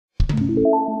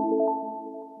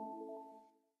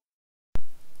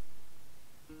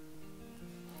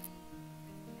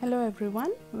Hello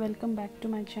everyone, welcome back to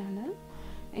my channel.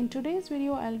 In today's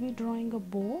video I'll be drawing a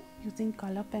bow using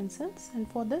color pencils,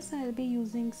 and for this I'll be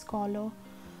using Scholar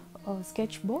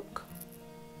sketchbook.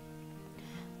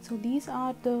 So these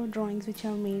are the drawings which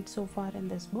I've made so far in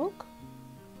this book.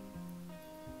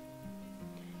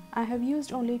 I have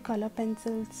used only color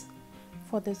pencils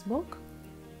for this book.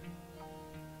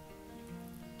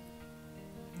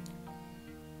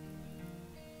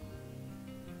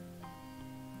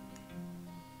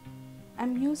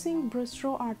 I'm using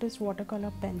Brustro artist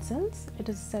watercolor pencils. It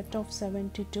is a set of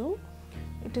 72.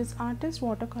 It is artist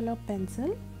watercolor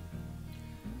pencil,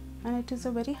 and it is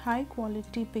a very high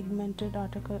quality pigmented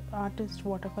artist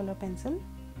watercolor pencil.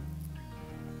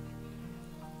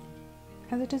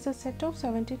 As it is a set of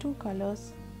 72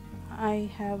 colors, I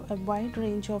have a wide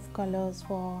range of colors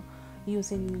for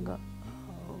using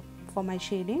for my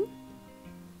shading.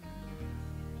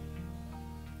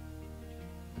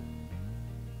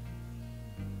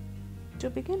 To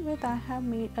begin with, I have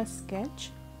made a sketch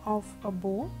of a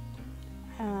bow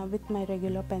with my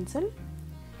regular pencil.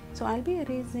 So I'll be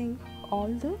erasing all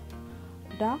the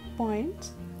dark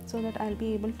points so that I'll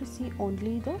be able to see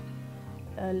only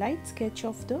the light sketch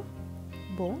of the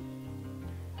bow.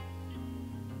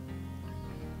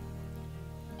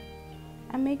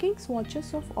 I'm making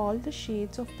swatches of all the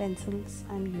shades of pencils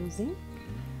I'm using.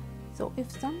 So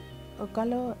if some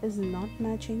color is not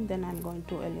matching, then I'm going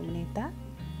to eliminate that.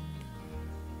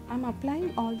 I'm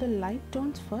applying all the light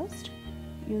tones first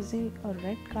using a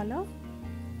red color.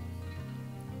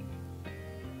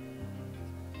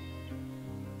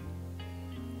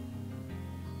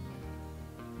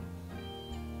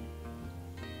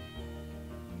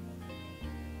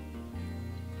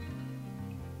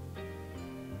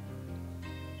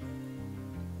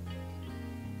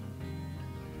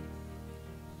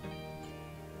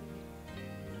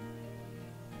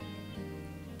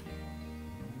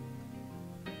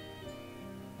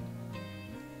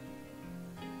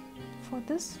 For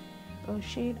this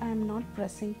shade I am not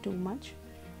pressing too much.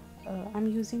 I'm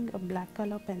using a black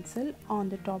color pencil on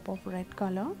the top of red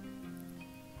color.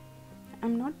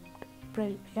 I'm not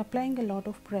applying a lot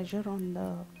of pressure on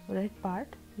the red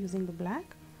part using the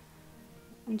black.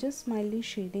 I'm just mildly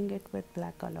shading it with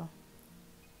black color.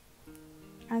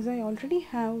 As I already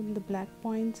have the black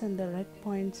points and the red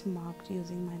points marked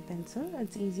using my pencil,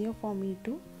 it's easier for me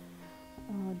to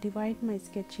divide my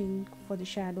sketching for the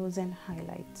shadows and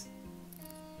highlights.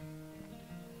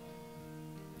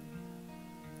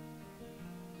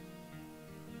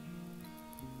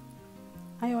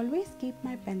 I always keep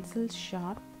my pencils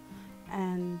sharp,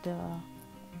 and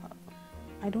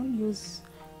I don't use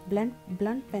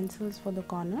blunt pencils for the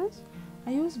corners.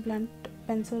 I use blunt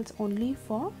pencils only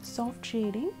for soft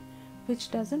shading, which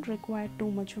doesn't require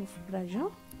too much of pressure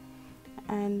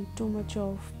and too much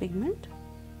of pigment.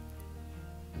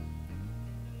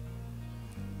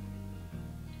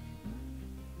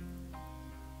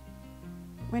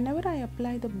 Whenever I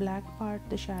apply the black part,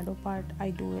 the shadow part,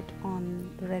 I do it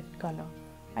on red color.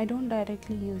 I don't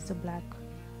directly use the black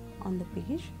on the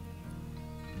page.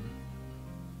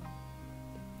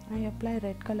 I apply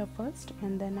red color first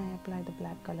and then I apply the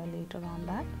black color later on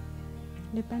that.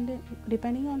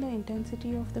 Depending on the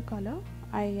intensity of the color,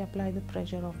 I apply the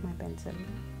pressure of my pencil.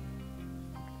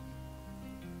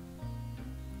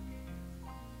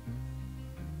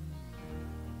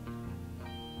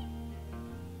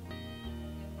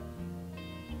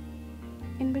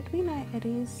 In between, I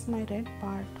erase my red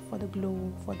part for the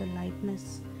glow, for the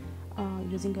lightness,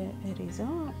 using an eraser.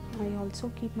 I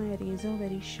also keep my eraser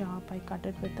very sharp. I cut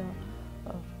it with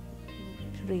a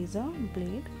razor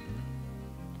blade.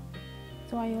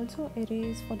 So I also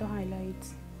erase for the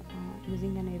highlights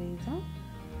using an eraser.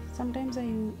 Sometimes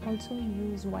I also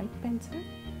use white pencil.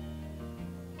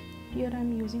 Here I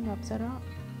am using Apsara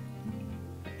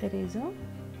eraser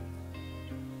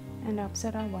and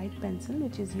Apsara white pencil,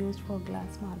 which is used for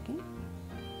glass marking.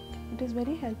 It is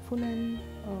very helpful in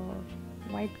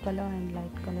white color and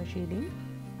light color shading.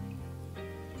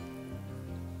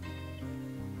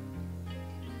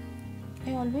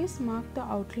 I always mark the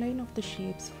outline of the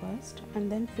shapes first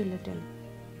and then fill it in.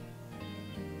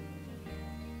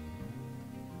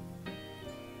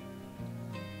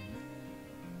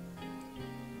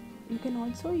 You can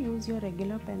also use your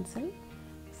regular pencil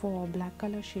for black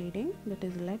color shading, that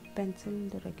is lead pencil,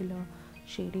 the regular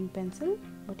shading pencil,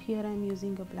 but here I am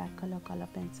using a black color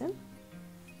pencil.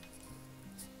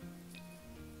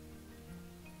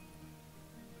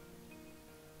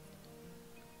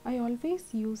 I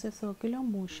always use a circular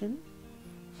motion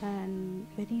and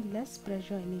very less less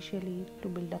pressure initially to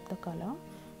build up the color.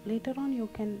 Later on you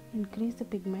can increase the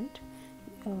pigment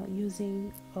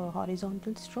using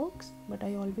horizontal strokes, but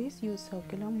I always use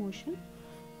circular motion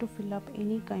to fill up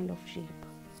any kind of shape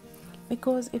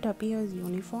because it appears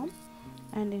uniform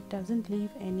and it doesn't leave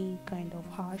any kind of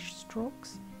harsh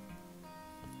strokes.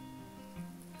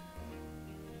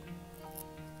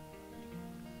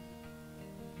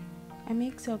 I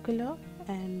make circular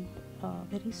and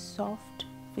very soft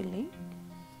filling.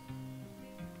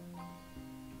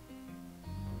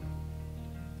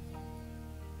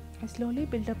 I slowly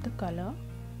build up the color.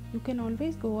 You can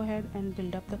always go ahead and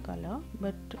build up the color,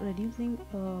 but reducing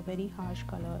a very harsh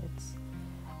color, it's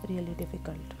really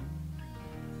difficult.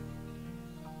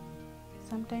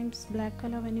 Sometimes black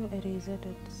color, when you erase it,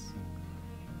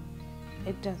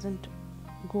 it doesn't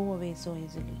go away so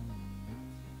easily.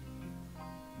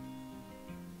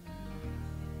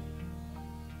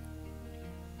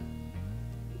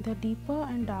 The deeper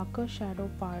and darker shadow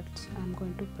parts, I'm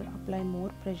going to apply more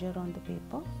pressure on the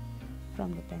paper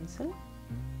from the pencil.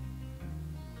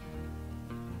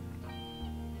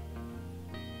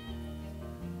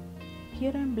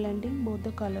 Here I'm blending both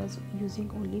the colors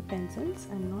using only pencils.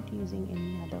 I'm not using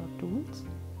any other tools.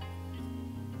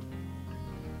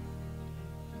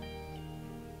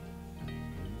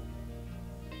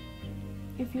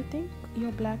 If you think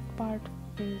your black part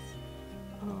is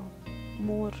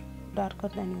more darker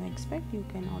than you expect, you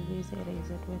can always erase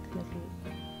it with little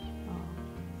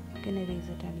you can erase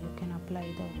it and you can apply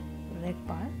the red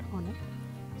part on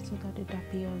it so that it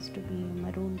appears to be a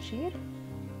maroon shade.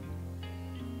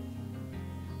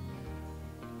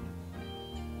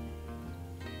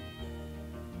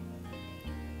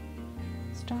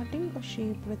 Starting a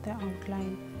shape with the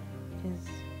outline is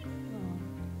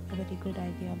a very good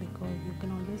idea because you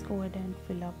can always go ahead and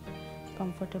fill up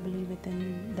comfortably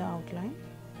within the outline.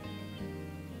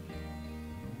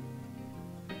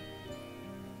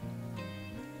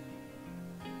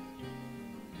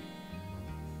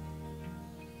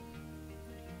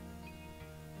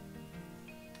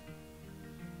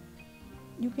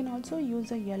 You can also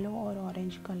use a yellow or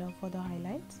orange color for the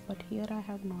highlights, but here I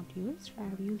have not used. I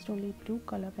have used only 2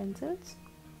 color pencils,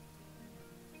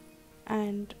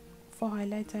 and for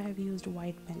highlights I have used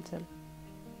white pencil.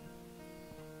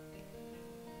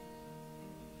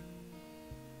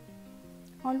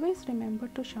 Always remember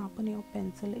to sharpen your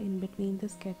pencil in between the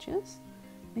sketches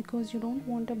because you don't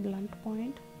want a blunt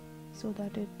point so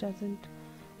that it doesn't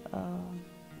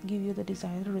give you the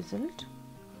desired result.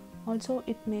 Also,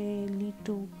 it may lead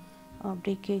to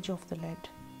breakage of the lead.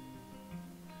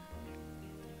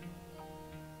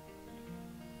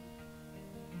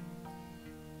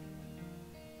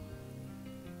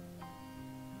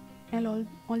 I'll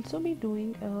also be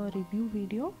doing a review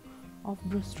video of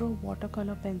Brustro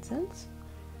watercolor pencils,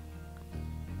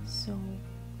 so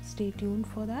stay tuned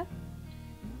for that.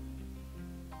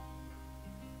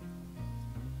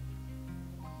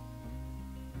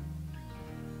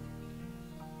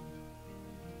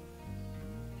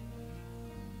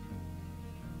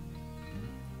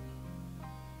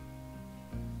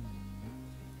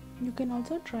 You can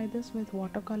also try this with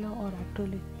watercolor or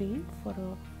acrylic paint for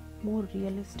a more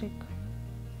realistic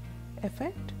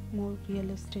effect, more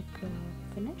realistic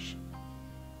finish.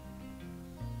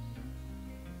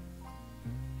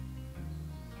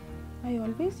 I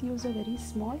always use a very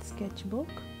small sketchbook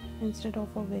instead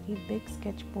of a very big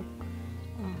sketchbook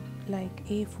like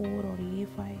A4 or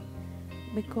A5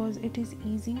 because it is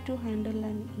easy to handle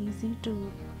and easy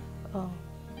to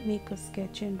make a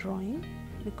sketch and drawing.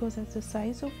 Because as the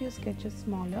size of your sketch is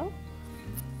smaller,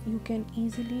 you can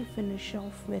easily finish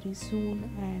off very soon,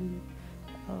 and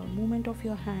movement of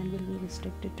your hand will be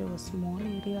restricted to a small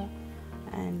area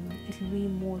and it will be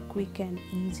more quick and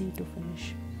easy to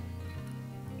finish.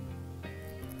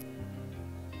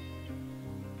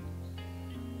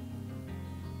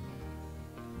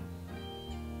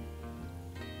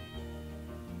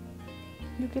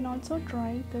 You can also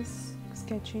try this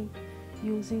sketching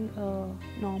using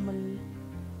a normal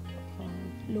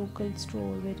local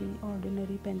store, very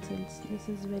ordinary pencils. This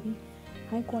is very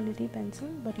high quality pencil,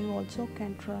 but you also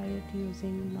can try it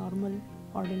using normal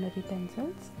ordinary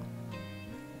pencils.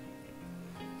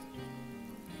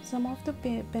 Some of the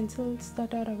pencils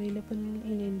that are available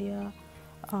in India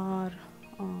are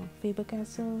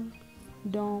Faber-Castell,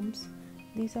 Doms.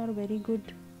 These are very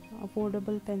good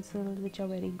affordable pencils which are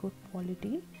very good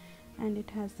quality, and it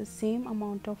has the same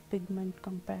amount of pigment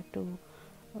compared to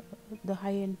the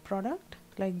high-end product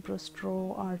like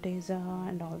Brustro, Apsara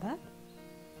and all that.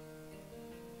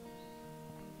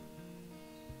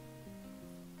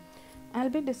 I'll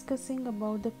be discussing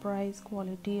about the price,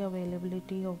 quality,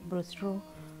 availability of Brustro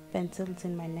pencils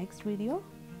in my next video.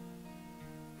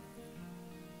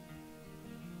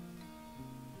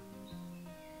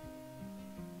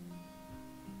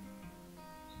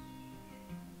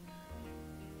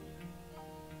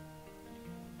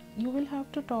 You will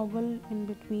have to toggle in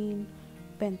between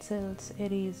pencils,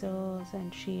 erasers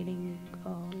and shading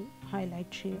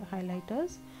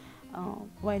highlighters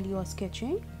while you are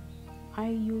sketching. I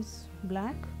use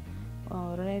black,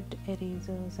 red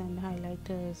erasers and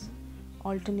highlighters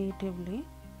alternatively.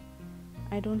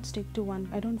 I don't stick to one,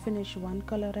 I don't finish one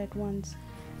color at once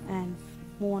and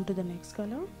move on to the next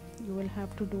color. You will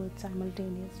have to do it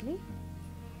simultaneously.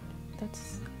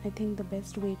 That's, I think, the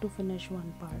best way to finish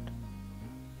one part.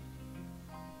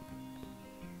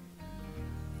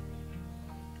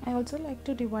 I also like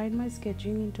to divide my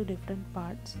sketching into different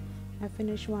parts. I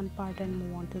finish one part and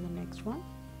move on to the next one.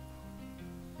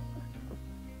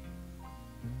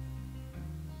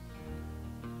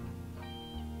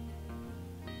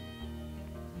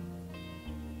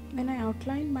 When I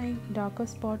outline my darker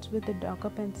spots with the darker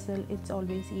pencil, it's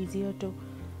always easier to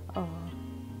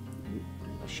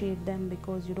shade them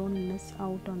because you don't miss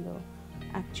out on the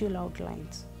actual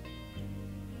outlines.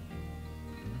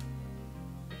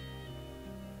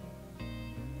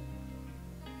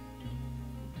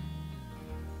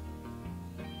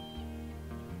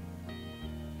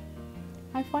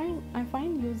 I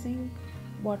find using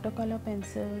watercolor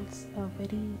pencils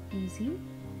very easy,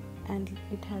 and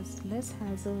it has less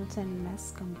hazards and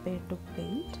mess compared to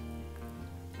paint,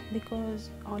 because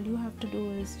all you have to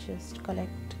do is just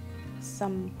collect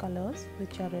some colors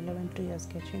which are relevant to your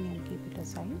sketching and keep it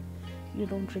aside. You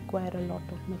don't require a lot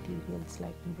of materials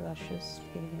like brushes,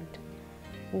 paint,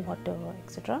 water,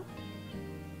 etc.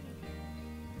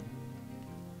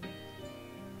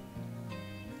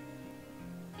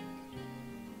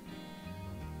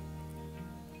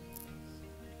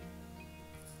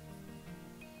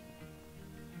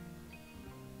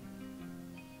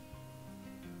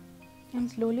 I'm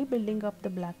slowly building up the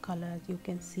black color, as you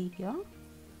can see here.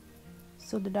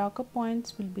 So the darker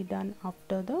points will be done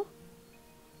after the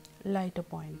lighter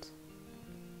points.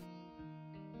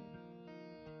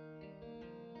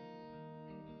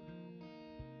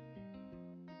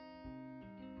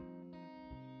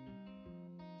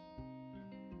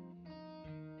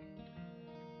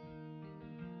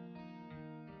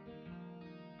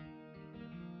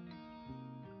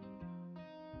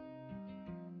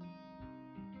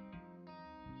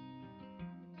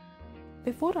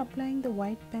 Before applying the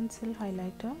white pencil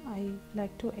highlighter, I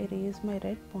like to erase my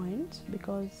red points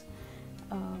because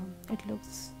it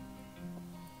looks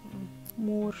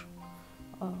more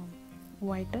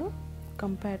whiter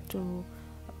compared to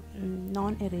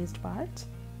non-erased parts.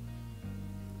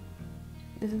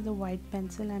 This is the white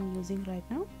pencil I'm using right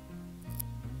now.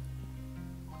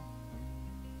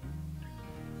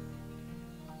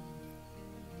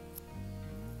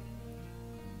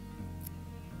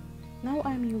 Now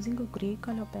I am using a grey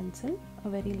color pencil, a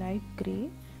very light grey,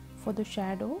 for the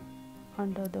shadow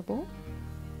under the bow.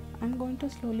 I am going to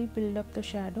slowly build up the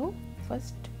shadow,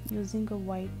 first using a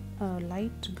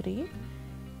light grey,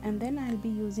 and then I will be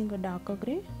using a darker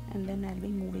grey, and then I will be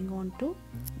moving on to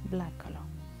black color.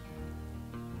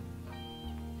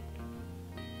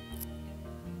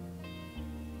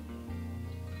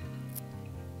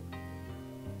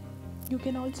 You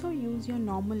can also use your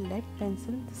normal lead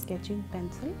pencil, the sketching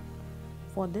pencil,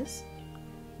 for this,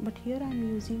 but here I am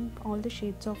using all the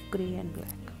shades of grey and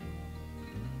black.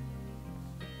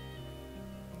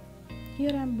 Here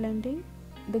I am blending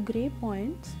the grey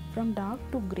points from dark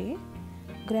to grey.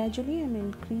 Gradually I am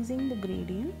increasing the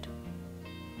gradient.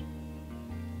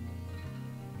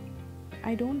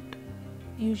 I don't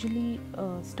usually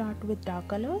start with dark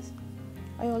colors.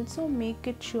 I also make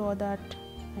it sure that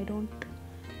I don't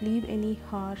leave any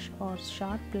harsh or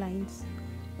sharp lines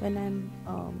when I'm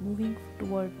moving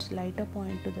towards lighter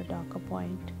point to the darker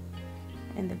point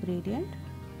in the gradient.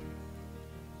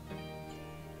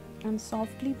 I'm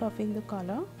softly buffing the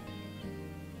color.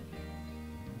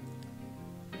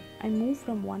 I move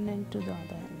from one end to the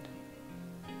other end.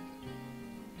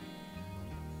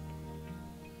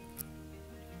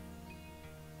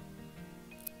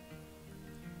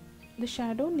 The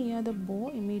shadow near the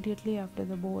bow, immediately after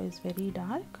the bow, is very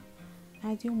dark.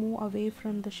 As you move away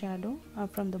from the shadow,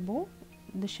 from the bow,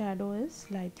 the shadow is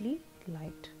slightly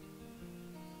light.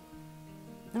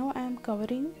 Now I am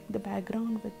covering the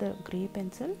background with the grey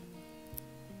pencil.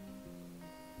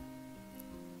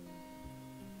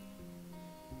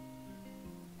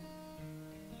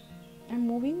 I am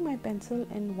moving my pencil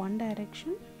in one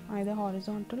direction, either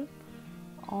horizontal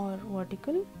or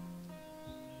vertical.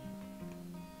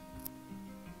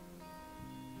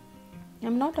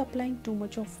 I'm not applying too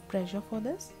much of pressure for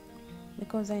this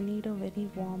because I need a very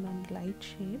warm and light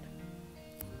shade.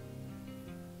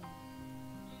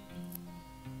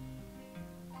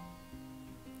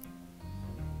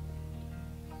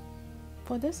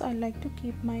 For this I like to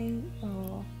keep my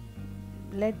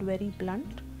lead very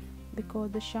blunt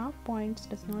because the sharp points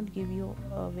does not give you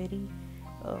a very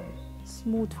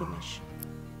smooth finish.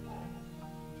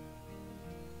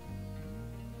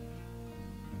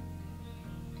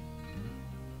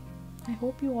 I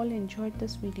hope you all enjoyed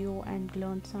this video and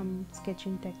learned some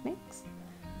sketching techniques.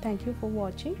 Thank you for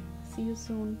watching. See you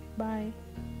soon. Bye.